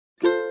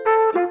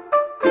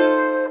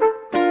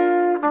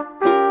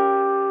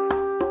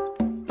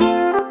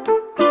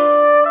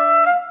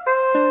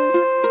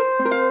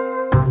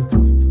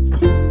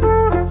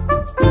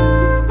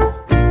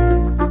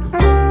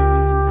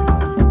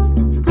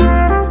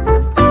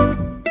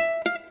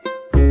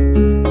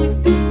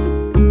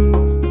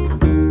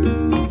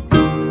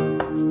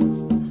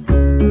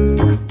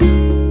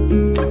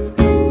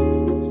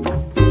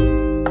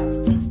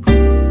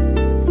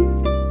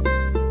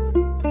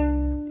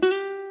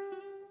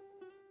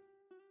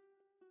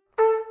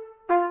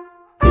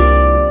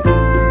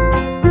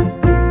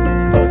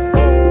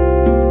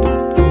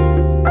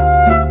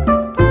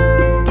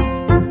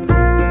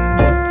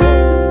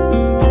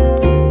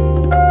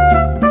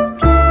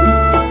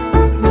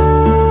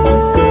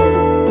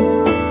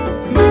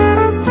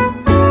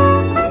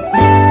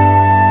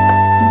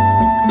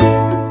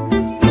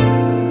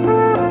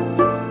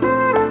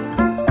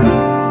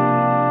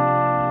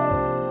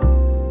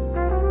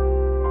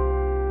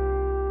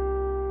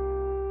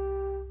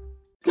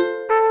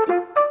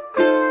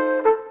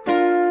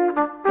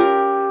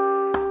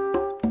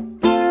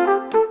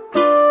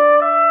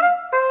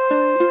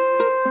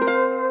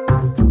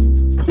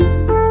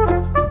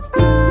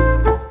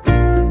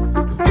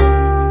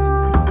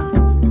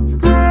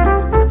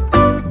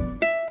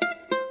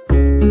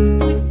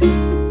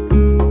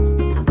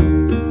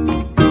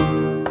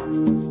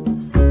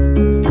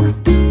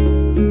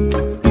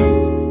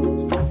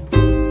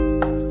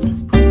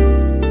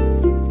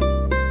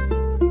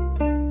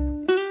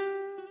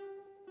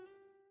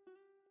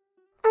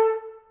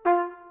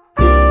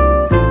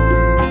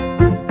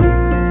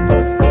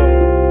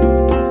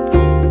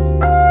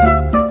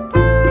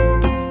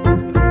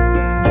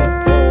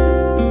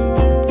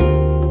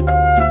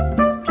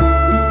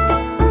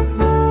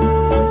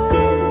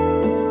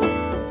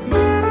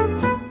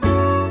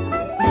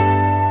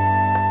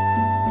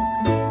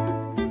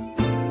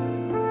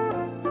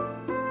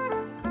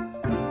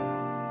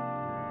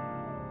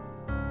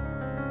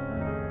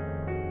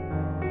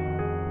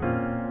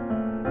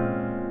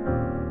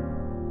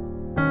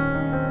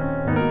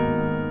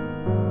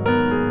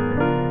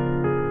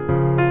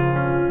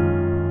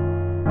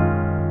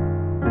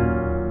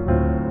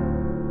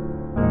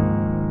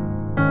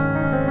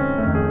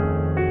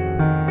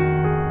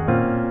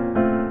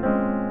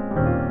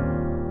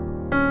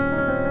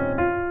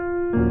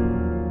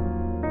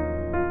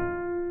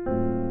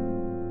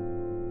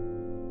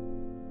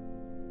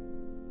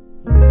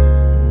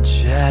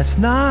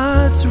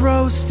Chestnuts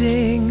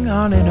roasting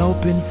on an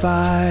open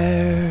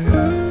fire,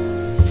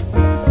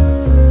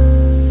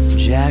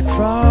 Jack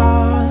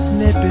Frost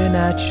nipping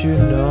at your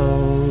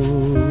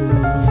nose,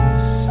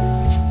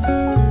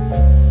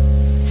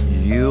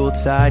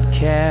 Yuletide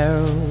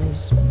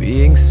carols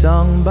being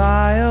sung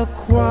by a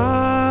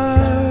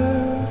choir,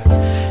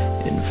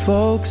 and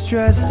folks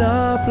dressed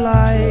up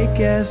like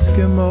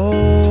Eskimos.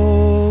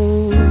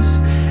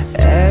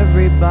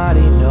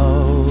 Everybody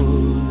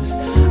knows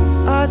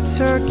a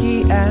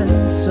turkey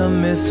and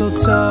some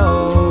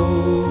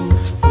mistletoe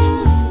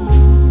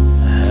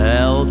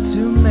help to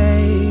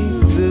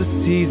make the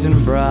season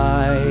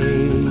bright.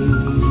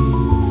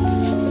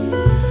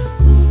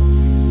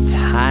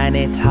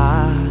 Tiny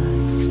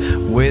tots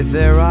with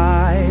their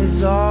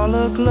eyes all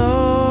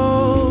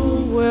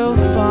aglow will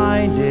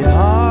find it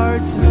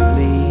hard to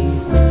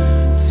sleep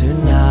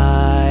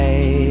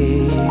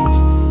tonight.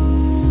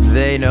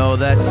 They know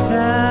that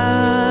Santa's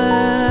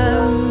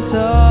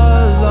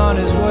on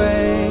his way.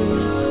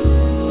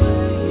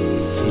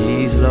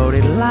 He's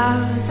loaded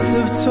lots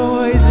of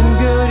toys and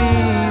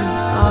goodies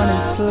on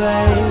his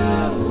sleigh,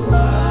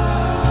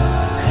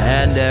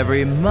 and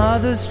every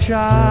mother's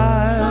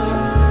child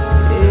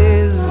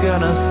is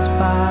gonna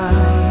spy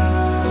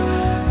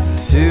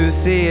to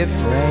see if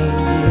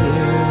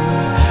reindeer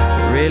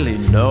really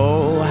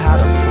know how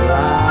to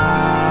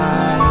fly.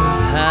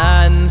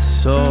 And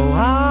so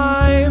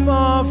I'm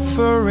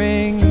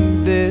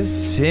offering this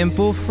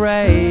simple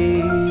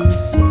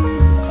phrase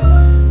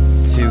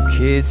to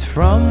kids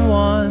from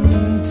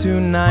 1 to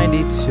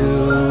 92.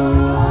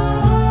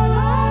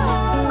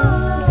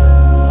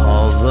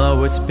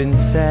 Although it's been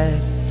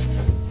said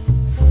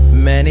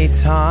many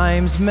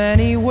times,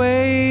 many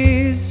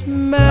ways,